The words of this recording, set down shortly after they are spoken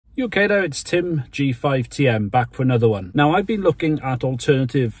Okay there, it's Tim G5TM back for another one. Now I've been looking at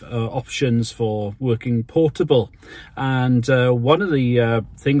alternative options for working portable, and one of the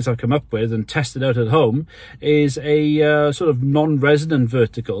things I've come up with and tested out at home is a sort of non-resonant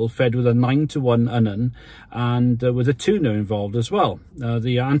vertical fed with a 9:1 Unnen and with a tuner involved as well.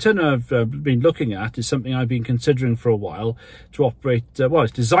 The antenna I've been looking at is something I've been considering for a while to operate, well,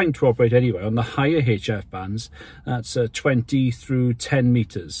 it's designed to operate anyway on the higher HF bands. That's 20 through 10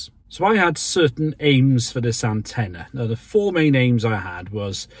 meters. So I had certain aims for this antenna. Now the four main aims I had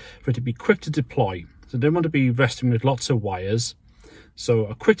was for it to be quick to deploy. So I didn't want to be resting with lots of wires. So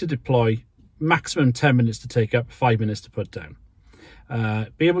a quick to deploy, maximum 10 minutes to take up, 5 minutes to put down.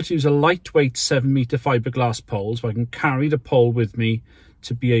 Be able to use a lightweight 7-meter fiberglass pole, so I can carry the pole with me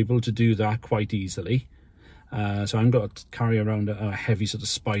to be able to do that quite easily. So I'm got to carry around a heavy sort of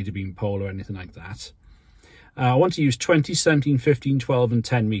spider beam pole or anything like that. I want to use 20, 17, 15, 12 and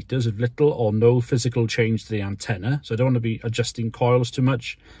 10 meters of little or no physical change to the antenna. So I don't want to be adjusting coils too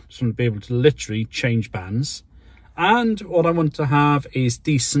much. Just want to be able to literally change bands. And what I want to have is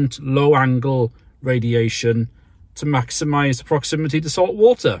decent low angle radiation to maximize the proximity to salt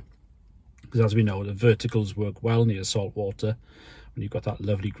water. Because as we know, the verticals work well near salt water when you've got that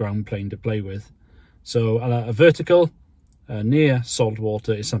lovely ground plane to play with. So a vertical near salt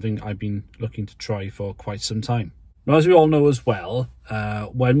water is something I've been looking to try for quite some time. Now, as we all know as well,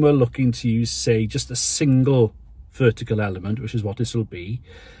 when we're looking to use, say, just a single vertical element, which is what this will be,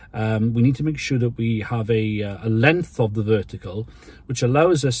 we need to make sure that we have a length of the vertical which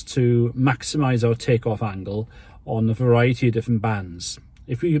allows us to maximize our takeoff angle on a variety of different bands.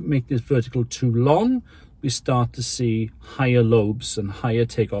 If we make this vertical too long, we start to see higher lobes and higher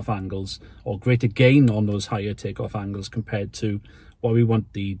takeoff angles, or greater gain on those higher takeoff angles compared to what we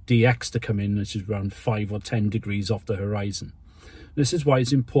want the DX to come in, which is around 5 or 10 degrees off the horizon. This is why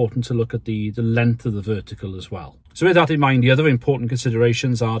it's important to look at the length of the vertical as well. So with that in mind, the other important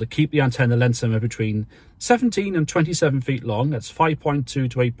considerations are to keep the antenna length somewhere between 17 and 27 feet long. That's 5.2 to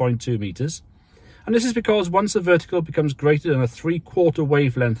 8.2 meters. And this is because once the vertical becomes greater than a 3/4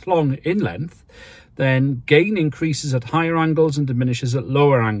 wavelength long in length, then gain increases at higher angles and diminishes at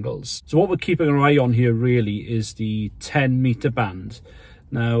lower angles. So what we're keeping our eye on here really is the 10-meter band.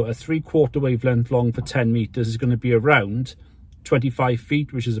 Now, a 3/4 wavelength long for 10 meters is going to be around 25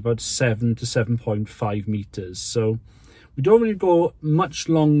 feet, which is about 7 to 7.5 meters. So we don't really go much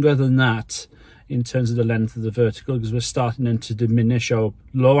longer than that in terms of the length of the vertical, because we're starting then to diminish our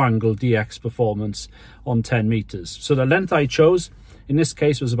low angle DX performance on 10 meters. So the length I chose in this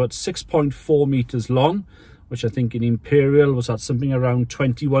case was about 6.4 meters long, which I think in Imperial was at something around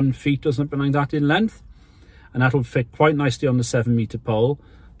 21 feet or something like that in length. And that'll fit quite nicely on the 7-meter pole,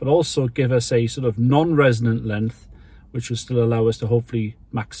 but also give us a sort of non-resonant length, which will still allow us to hopefully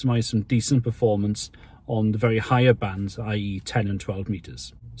maximize some decent performance on the very higher bands, i.e. 10 and 12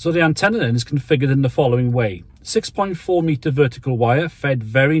 meters. So the antenna then is configured in the following way. 6.4 meter vertical wire fed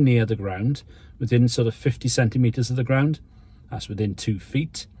very near the ground, within sort of 50 centimeters of the ground. That's within 2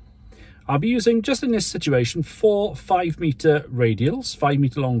 feet. I'll be using, just in this situation, 4 5-meter radials,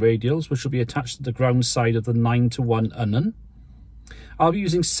 5-meter long radials, which will be attached to the ground side of the 9:1 Unnen. I'll be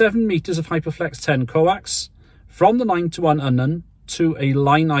using 7 meters of Hyperflex 10 coax from the 9:1 Unnen to a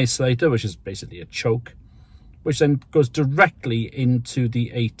line isolator, which is basically a choke, which then goes directly into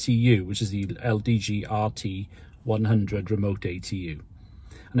the ATU, which is the LDG RT100 remote ATU.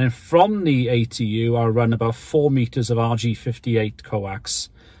 And then from the ATU, I'll run about 4 meters of RG58 coax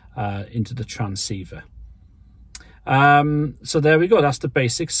into the transceiver. So there we go, that's the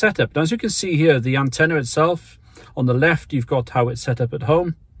basic setup. Now, as you can see here, the antenna itself, on the left, you've got how it's set up at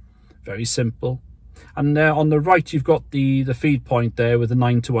home. Very simple. And there on the right, you've got the feed point there with the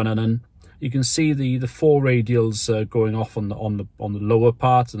 9:1 Unnen. You can see the 4 radials going off on the lower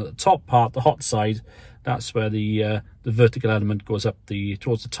part, and at the top part, the hot side, that's where the vertical element goes up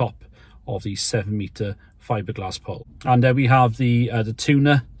towards the top of the 7-meter fiberglass pole. And there we have the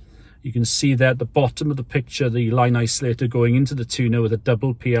tuner. You can see there at the bottom of the picture the line isolator going into the tuner with a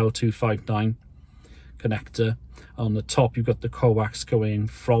double PL259 connector. On the top, you've got the coax going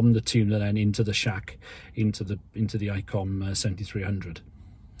from the tuner then into the shack, into the ICOM 7300.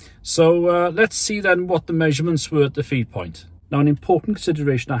 So let's see then what the measurements were at the feed point. Now, an important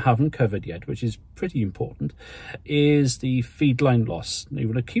consideration I haven't covered yet, which is pretty important, is the feed line loss. Now, you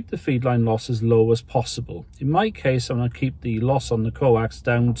want to keep the feed line loss as low as possible. In my case, I'm going to keep the loss on the coax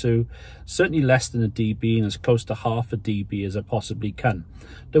down to certainly less than a dB and as close to half a dB as I possibly can.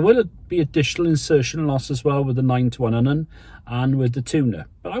 There will be additional insertion loss as well with the 9:1 Unnen and with the tuner,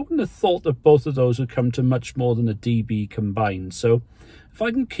 but I wouldn't have thought that both of those would come to much more than a dB combined. So If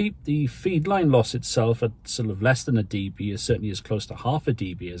I can keep the feed line loss itself at sort of less than a dB, or certainly as close to half a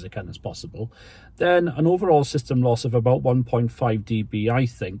dB as I can as possible, then an overall system loss of about 1.5 dB, I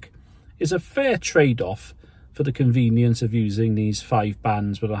think, is a fair trade-off for the convenience of using these 5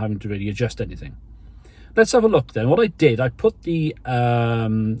 bands without having to really adjust anything. Let's have a look then. What I did, I put the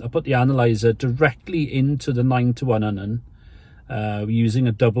analyzer directly into the 9:1 Unknown using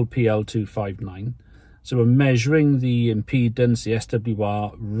a double PL259. So we're measuring the impedance, the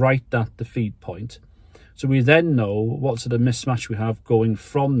SWR, right at the feed point. So we then know what sort of mismatch we have going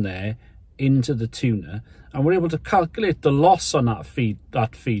from there into the tuner, and we're able to calculate the loss on that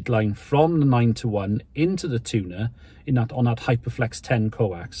feed line from the 9:1 into the tuner on that Hyperflex 10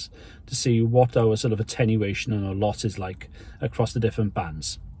 coax to see what our sort of attenuation and our loss is like across the different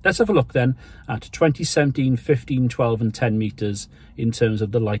bands. Let's have a look then at 20, 17, 15, 12 and 10 meters in terms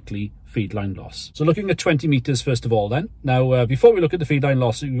of the likely feed line loss. So looking at 20 meters first of all then. Now before we look at the feed line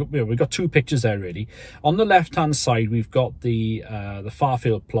loss, we've got 2 pictures there really. On the left hand side we've got the far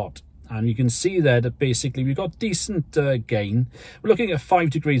field plot, and you can see there that basically we've got decent gain. We're looking at 5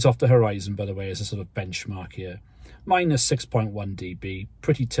 degrees off the horizon, by the way, as a sort of benchmark here. Minus 6.1 dB,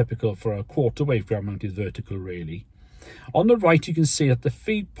 pretty typical for a quarter wave ground mounted vertical really. On the right, you can see at the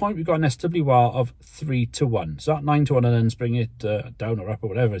feed point, we've got an SWR of 3:1. So that 9:1 and then bring it down or up or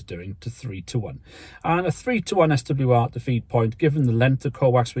whatever it's doing to 3:1. And a 3:1 SWR at the feed point, given the length of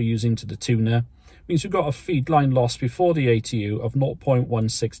coax we're using to the tuner, means we've got a feed line loss before the ATU of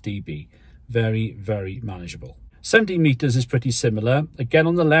 0.16 dB. Very, very manageable. 17 meters is pretty similar. Again,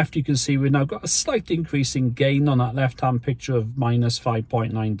 on the left, you can see we've now got a slight increase in gain on that left-hand picture of minus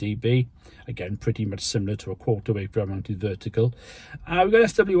 5.9 dB. Again, pretty much similar to a quarter wave ground mounted vertical. We've got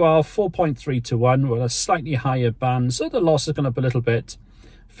SWR 4.3:1 with a slightly higher band, so the loss has gone up a little bit.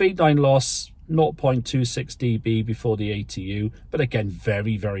 Feed line loss 0.26 dB before the ATU, but again,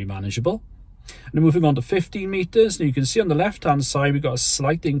 very, very manageable. And moving on to 15 meters, and you can see on the left-hand side, we've got a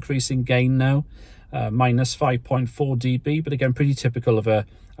slight increase in gain now. Minus 5.4 dB, but again, pretty typical of a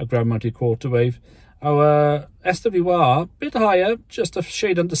ground-mounted quarter wave. Our SWR, a bit higher, just a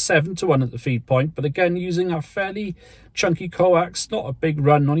shade under 7:1 at the feed point, but again, using a fairly chunky coax, not a big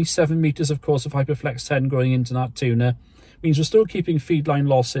run, only 7 meters, of course, of Hyperflex 10 going into that tuner, means we're still keeping feed line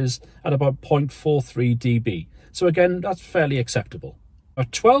losses at about 0.43 dB. So again, that's fairly acceptable.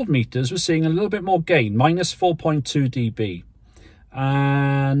 At 12 meters, we're seeing a little bit more gain, minus 4.2 dB.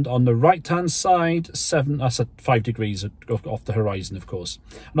 And on the right hand side, that's at 5 degrees off the horizon, of course.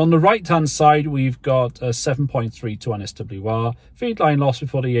 And on the right hand side, we've got a 7.3:1 SWR, feed line loss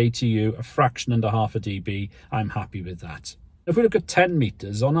before the ATU, a fraction under half a dB. I'm happy with that. If we look at 10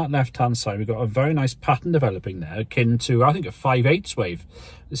 meters, on that left hand side, we've got a very nice pattern developing there, akin to, I think, a 5/8 wave.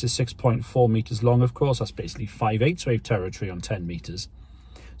 This is 6.4 meters long, of course. That's basically 5/8 wave territory on 10 meters.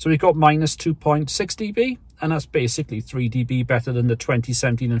 So we've got minus 2.6 dB, and that's basically 3 dB better than the 20,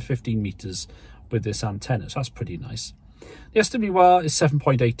 17 and 15 meters with this antenna. So that's pretty nice. The SWR is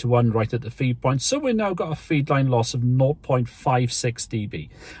 7.8:1 right at the feed point. So we've now got a feed line loss of 0.56 dB.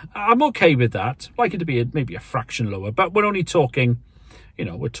 I'm okay with that. I'd like it to be maybe a fraction lower, but we're only talking, you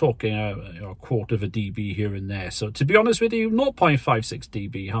know, we're talking a quarter of a dB here and there. So to be honest with you, 0.56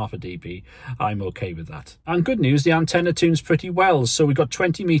 dB, half a dB, I'm okay with that. And good news, the antenna tunes pretty well. So we've got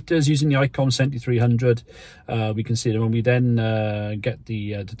 20 meters using the ICOM 7300. We can see that when we then get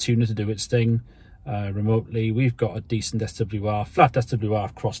the tuner to do its thing remotely, we've got a decent SWR, flat SWR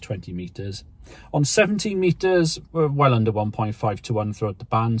across 20 meters. On 17 meters, we're well under 1.5:1 throughout the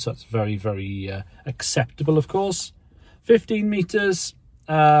band. So that's very, very acceptable, of course. 15 meters,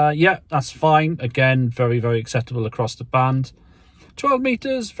 yeah, that's fine. Again, very, very acceptable across the band. 12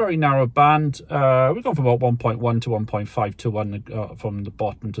 meters, very narrow band. We've gone from about 1.1 to 1.5:1 from the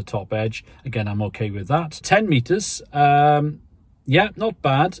bottom to top edge. Again, I'm okay with that. 10 meters, yeah, not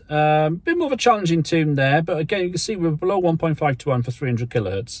bad. Bit more of a challenging tune there, but again, you can see we're below 1.5:1 for 300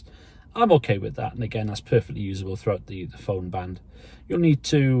 kilohertz. I'm okay with that, and again, that's perfectly usable throughout the phone band. You'll need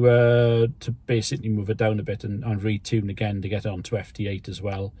to basically move it down a bit and retune again to get it onto FT8 as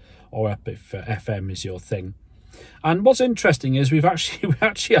well, or up if FM is your thing. And what's interesting is we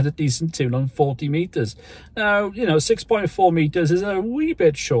actually had a decent tune on 40 meters. Now, you know, 6.4 meters is a wee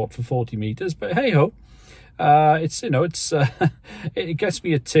bit short for 40 meters, but hey ho. It's, you know, it's it gets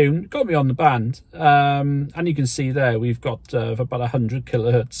me a tune, got me on the band, and you can see there we've got about 100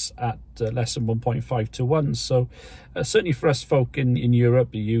 kilohertz at less than 1.5:1. So certainly for us folk in Europe,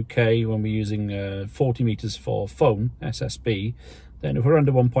 the UK, when we're using 40 meters for phone SSB, then if we're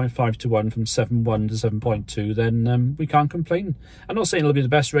under 1.5:1 from 7.1 to 7.2, then we can't complain. I'm not saying it'll be the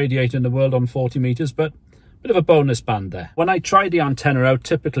best radiator in the world on 40 meters, but Bit of a bonus band there. When I tried the antenna out,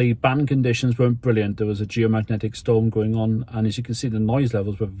 typically band conditions weren't brilliant. There was a geomagnetic storm going on, and as you can see, the noise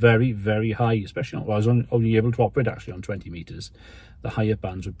levels were very, very high, especially I was only able to operate actually on 20 meters. The higher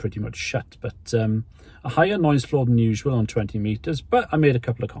bands were pretty much shut, but a higher noise floor than usual on 20 meters, but I made a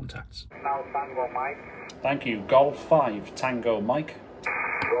couple of contacts. Now Tango Mike. Thank you. Golf 5 Tango Mike.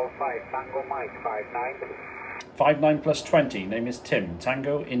 Golf 5 Tango Mike 59. 59 plus 20. Name is Tim.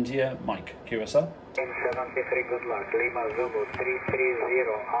 Tango India Mike. QSL. 73, good luck. Lima Zulu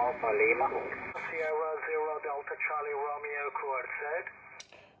 330 Alpha Lima. Sierra 0 Delta Charlie Romeo Quartet.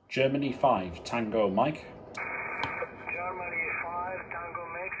 Germany 5 Tango Mike. Germany 5 Tango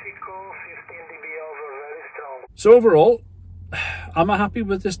Mexico 15 dB over, very strong. So overall, am I happy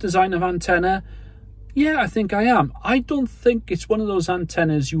with this design of antenna? Yeah, I think I am. I don't think it's one of those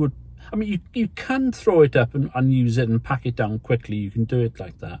antennas you would... I mean, you can throw it up and use it and pack it down quickly. You can do it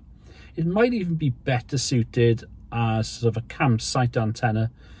like that. It might even be better suited as sort of a campsite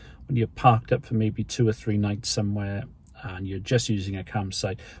antenna when you're parked up for maybe 2 or 3 nights somewhere and you're just using a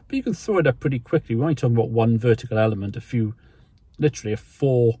campsite. But you can throw it up pretty quickly. We're only talking about one vertical element, literally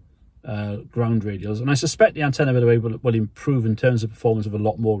 4 ground radials. And I suspect the antenna, by the way, will improve in terms of performance of a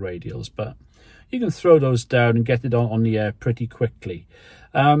lot more radials. But you can throw those down and get it on the air pretty quickly.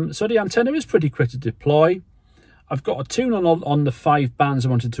 So the antenna is pretty quick to deploy. I've got a tune on the 5 bands I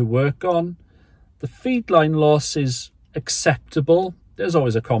wanted to work on. The feed line loss is acceptable. There's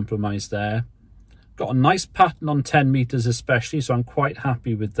always a compromise there. Got a nice pattern on 10 meters especially, so I'm quite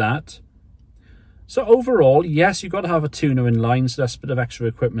happy with that. So overall, yes, you've got to have a tuner in line, so that's a bit of extra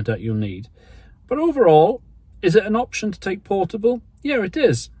equipment that you'll need. But overall, is it an option to take portable? Yeah, it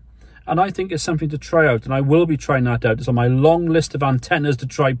is. And I think it's something to try out, and I will be trying that out. It's on my long list of antennas to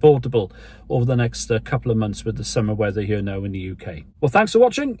try portable over the next couple of months with the summer weather here now in the UK. Well, thanks for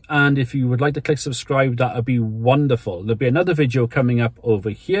watching, and if you would like to click subscribe, that would be wonderful. There'll be another video coming up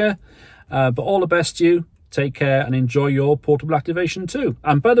over here, but all the best to you. Take care and enjoy your portable activation too.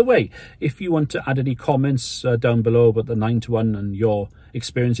 And by the way, if you want to add any comments down below about the 9-to-1 and your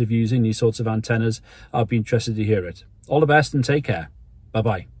experience of using these sorts of antennas, I'll be interested to hear it. All the best and take care.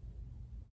 Bye-bye.